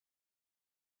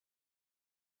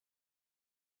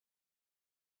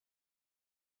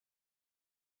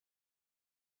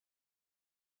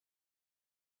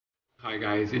Hi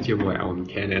guys, it's your boy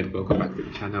Kenneth. Welcome back to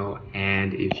the channel.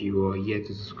 And if you are yet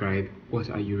to subscribe, what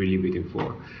are you really waiting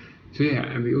for? So yeah,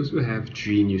 and we also have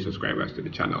 3 new subscribers to the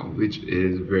channel, which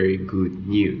is very good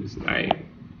news. Like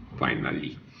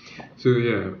finally. So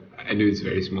yeah, I know it's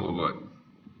very small, but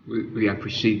we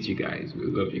appreciate you guys. We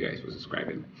love you guys for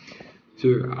subscribing.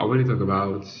 So I want to talk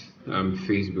about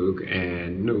Facebook,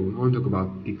 and no, I want to talk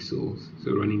about pixels.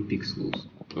 So running pixels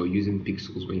or using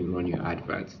pixels when you run your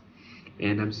adverts.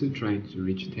 And I'm still trying to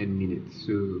reach 10 minutes,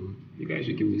 so you guys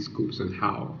should give me scopes on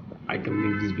how I can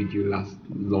make this video last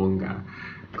longer,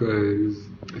 because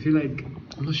I feel like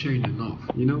I'm not sharing enough,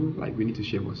 like we need to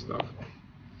share more stuff.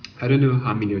 I don't know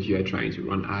how many of you are trying to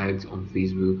run ads on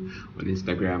Facebook, on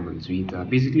Instagram, on Twitter,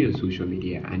 basically on social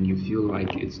media, and you feel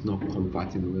like it's not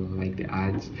converting well, like the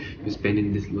ads, you're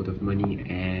spending this lot of money,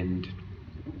 and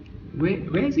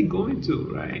where is it going to,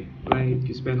 right? Like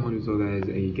you spend $100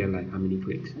 and you get like how many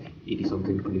clicks? 80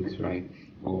 something clicks, right?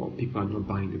 Or people are not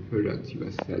buying the product you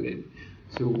are selling.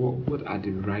 So what are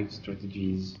the right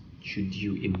strategies should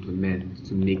you implement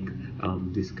to make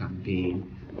this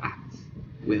campaign act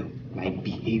well, like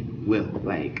behave well?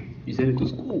 Like you send it to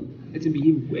school, let it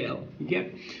behave well. You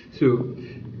get? So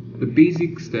the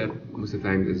basic step most of the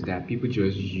time is that people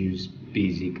just use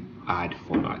basic ad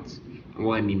formats. And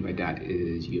what I mean by that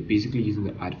is you're basically using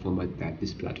the ad format that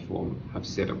this platform have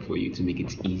set up for you to make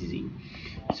it easy.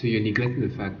 So you're neglecting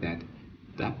the fact that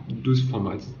those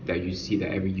formats that you see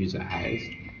that every user has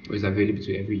or is available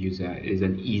to every user is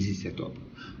an easy setup,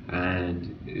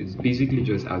 and it's basically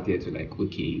just out there to like,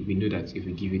 okay, we know that if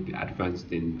we give it the advanced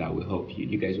thing that will help you,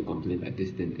 you guys will complain that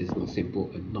this thing is not simple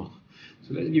enough,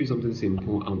 so let's give you something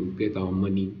simple and we'll get our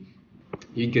money.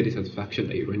 You get the satisfaction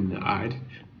that you're running an ad,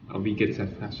 and we get the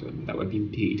satisfaction that we're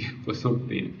being paid for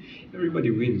something.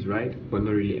 Everybody wins, right? But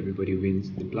not really everybody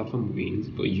wins. The platform wins,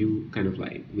 but you kind of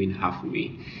like win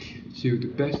halfway. So the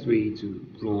best way to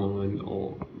run,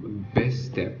 or the best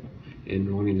step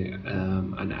in running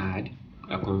an ad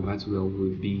that converts well,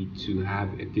 would be to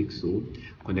have a pixel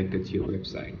connected to your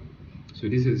website. So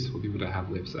this is for people that have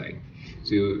website.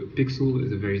 So pixel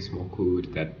is a very small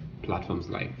code that platforms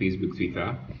like Facebook,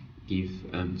 Twitter give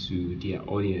to their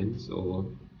audience or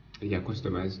their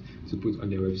customers to put on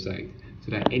their website, so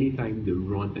that anytime they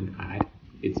run an ad,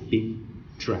 it's being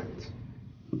tracked.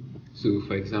 So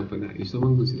for example, now if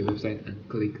someone goes to the website and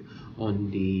click on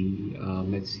the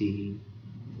let's say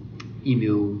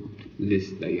email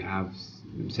list that you have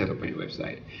set up on your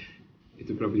website, it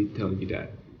will probably tell you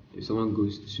that if someone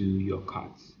goes to your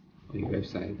cart on your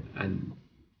website and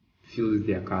fills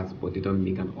their cart but they don't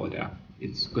make an order,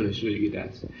 it's going to show you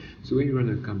that. So when you run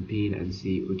a campaign and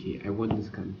say, okay, I want this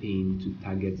campaign to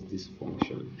target this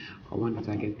function, I want to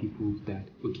target people that,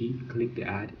 okay, click the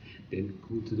ad, then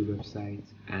go to the website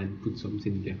and put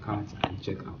something in their cart and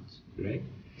check out, right?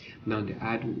 Now the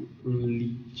ad will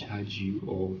only charge you,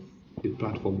 or the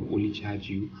platform will only charge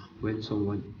you when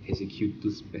someone executes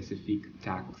the specific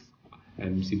tasks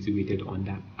situated on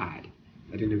that ad.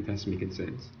 I don't know if that's making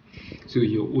sense. So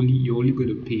you're only going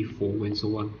to pay for when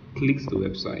someone clicks the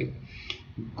website,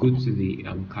 go to the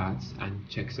carts and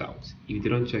checks out. If they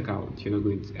don't check out, you're not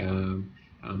going to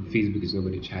Facebook is not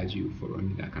going to charge you for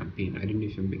running that campaign. I don't know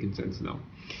if I'm making sense now.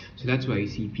 So that's why I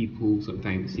see people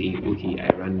sometimes say, okay, I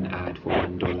ran an ad for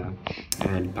 $1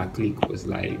 and per click was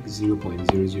like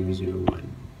 0.0001.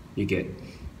 You get,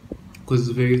 because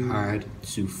it's very hard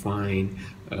to find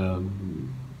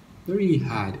not really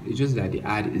hard, it's just that the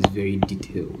ad is very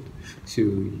detailed, so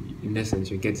in essence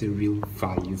you're getting real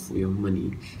value for your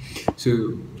money.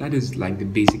 So that is like the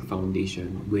basic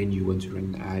foundation when you want to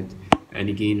run an ad. And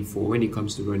again, for when it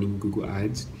comes to running Google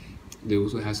ads, they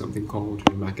also have something called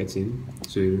remarketing.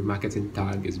 So a remarketing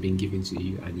tag is being given to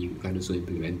you, and you can also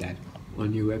implement that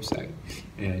on your website,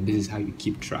 and this is how you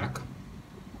keep track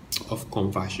of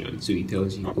conversion. So it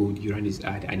tells you, oh, you ran this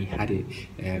ad and it had a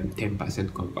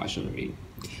 10% conversion rate.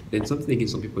 Then something again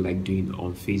some people like doing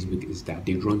on Facebook is that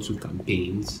they run 2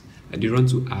 campaigns, and they run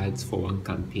 2 ads for 1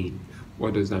 campaign.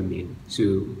 What does that mean?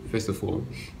 So first of all,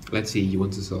 let's say you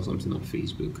want to sell something on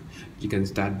Facebook. You can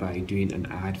start by doing an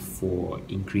ad for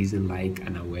increasing like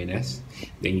and awareness.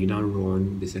 Then you now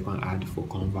run the second ad for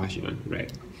conversion,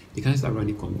 right? You can't start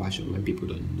running conversion when people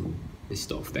don't know the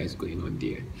stuff that is going on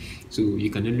there. So you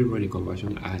can only run a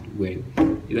conversion ad when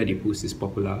either the post is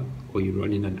popular or you're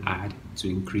running an ad to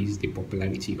increase the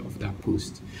popularity of that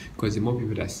post. Because the more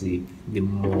people that see, the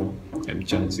more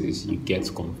chances you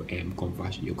get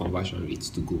conversion, your conversion rates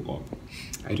to go up.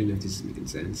 I don't know if this is making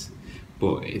sense,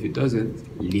 But if it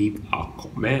doesn't, leave a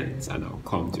comment and I'll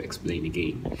come to explain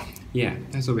again. Yeah,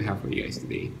 that's all we have for you guys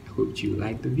today. I hope you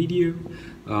liked the video.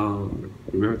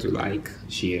 Remember to like,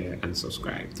 share, and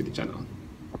subscribe to the channel.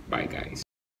 Bye guys.